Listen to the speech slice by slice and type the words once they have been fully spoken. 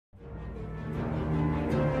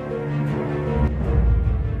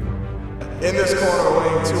In this corner,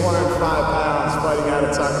 weighing 205 pounds, fighting out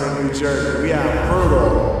of Tucker, New Jersey, we have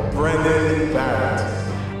brutal Barrett.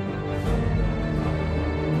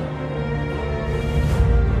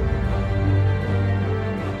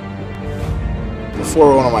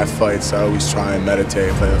 Before one of my fights, I always try and meditate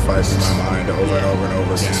and play the fights in my mind over and over and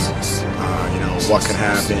over again. What can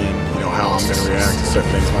happen, how I'm going to react to certain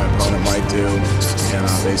things my opponent might do, and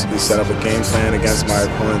basically set up a game plan against my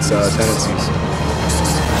opponent's tendencies.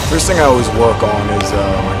 First thing I always work on is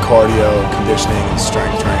my cardio, conditioning, and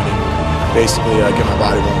strength training. Basically, I get my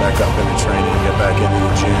body warmed back up into training, get back into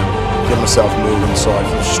the gym, get myself moving so I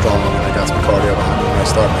feel strong and I got some cardio behind me when I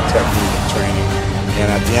start my technique and training. And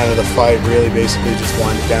at the end of the fight, really basically just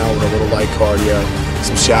wind it down with a little light cardio,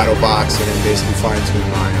 some shadow boxing, and basically fine-tune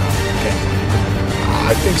my game plan.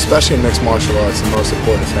 I think especially in mixed martial arts, the most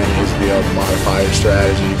important thing is to be able to modify your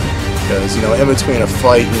strategy. Because, in between a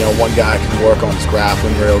fight, one guy can work on his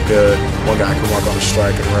grappling real good, one guy can work on his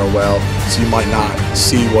striking real well, so you might not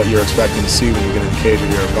see what you're expecting to see when you get in the cage of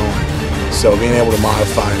your opponent. So being able to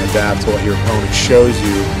modify and adapt to what your opponent shows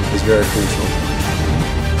you is very crucial.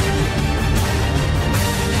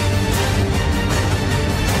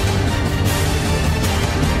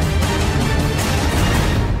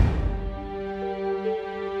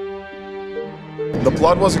 The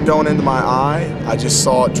blood wasn't going into my eye, I just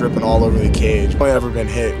saw it dripping all over the cage. I've only ever been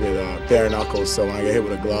hit with bare knuckles, so when I got hit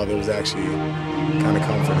with a glove, it was actually kind of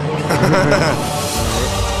comforting.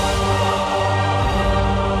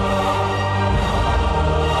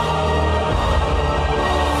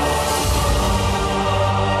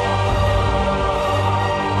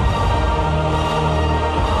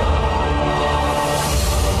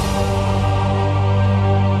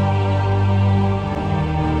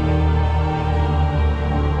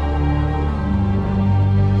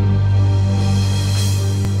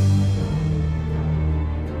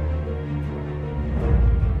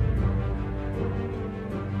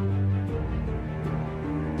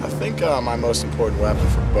 I think my most important weapon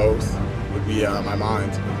for both would be my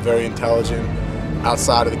mind. I'm very intelligent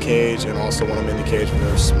outside of the cage, and also when I'm in the cage, I'm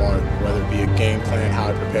very smart, whether it be a game plan, how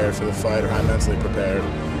I prepared for the fight, or how I mentally prepared.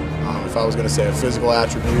 If I was going to say a physical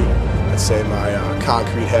attribute, I'd say my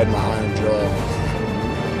concrete head, my iron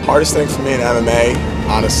jaw. Hardest thing for me in MMA,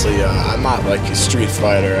 honestly, I'm not like a street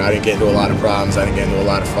fighter. I didn't get into a lot of problems. I didn't get into a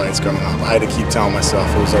lot of fights growing up. I had to keep telling myself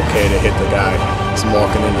it was okay to hit the guy as I'm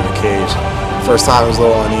walking into the cage. First time it was a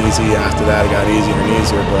little uneasy. After that, it got easier and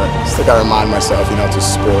easier. But I still got to remind myself, it's a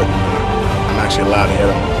sport, and I'm actually allowed to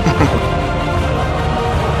hit him.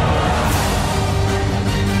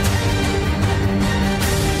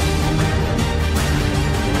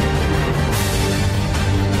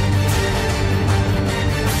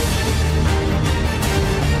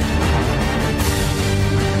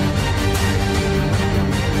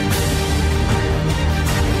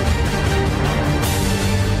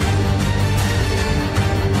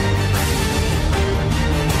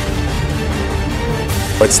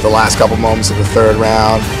 It's the last couple moments of the third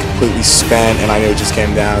round, completely spent, and I knew it just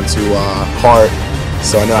came down to heart.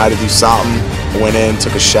 So I knew I had to do something. I went in,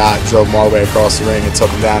 took a shot, drove him all the way across the ring, and took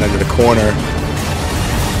him down into the corner.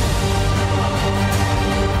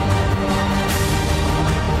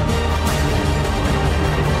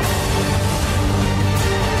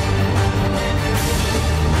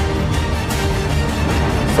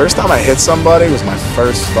 First time I hit somebody was my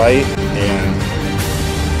first fight, and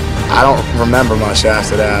I don't remember much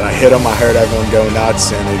after that. I hit him, I heard everyone go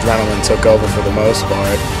nuts, and the adrenaline took over for the most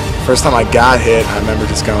part. First time I got hit, I remember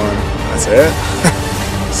just going, that's it?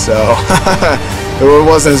 So, it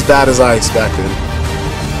wasn't as bad as I expected.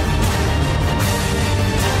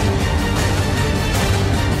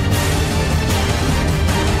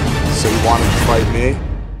 So you wanted to fight me?